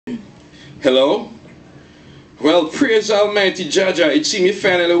Hello? Well, praise Almighty Jaja, it seems me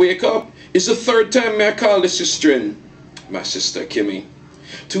finally wake up. It's the third time I call the sister in. My sister Kimmy.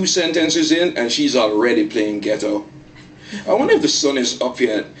 2 sentences in and she's already playing ghetto. I wonder if the sun is up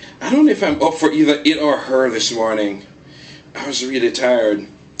yet. I don't know if I'm up for either it or her this morning. I was really tired.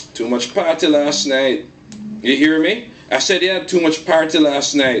 Too much party last night. You hear me? I said you had too much party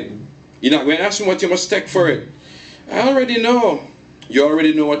last night. You're not going to ask me what you must take for it. I already know. You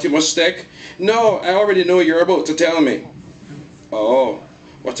already know what you must take? No, I already know you're about to tell me. Oh,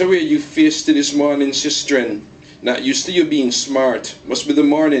 what a way you faced it this morning, sisterin. Not used to you being smart. Must be the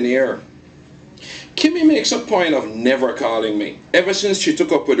morning air. Kimmy makes a point of never calling me, ever since she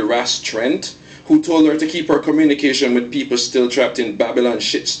took up with Ras Trent, who told her to keep her communication with people still trapped in Babylon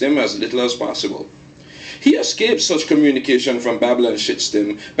shitstim as little as possible. He escaped such communication from Babylon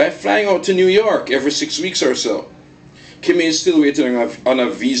shitstim by flying out to New York every 6 weeks or so. Kimmy is still waiting on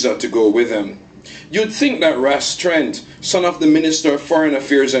a visa to go with him. You'd think that Ras Trent, son of the Minister of Foreign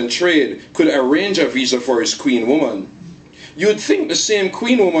Affairs and Trade, could arrange a visa for his queen woman. You'd think the same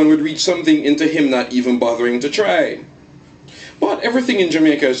queen woman would read something into him not even bothering to try. But everything in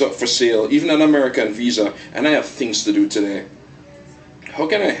Jamaica is up for sale, even an American visa, and I have things to do today. How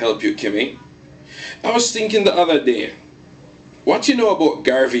can I help you, Kimmy? I was thinking the other day, what you know about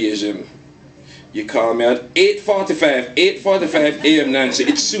Garveyism? You call me at 8:45 a.m. Nancy.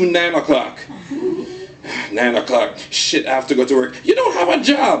 It's soon 9 o'clock. 9 o'clock. Shit, I have to go to work. You don't have a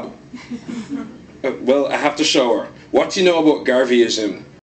job. Well, I have to shower. What do you know about Garveyism?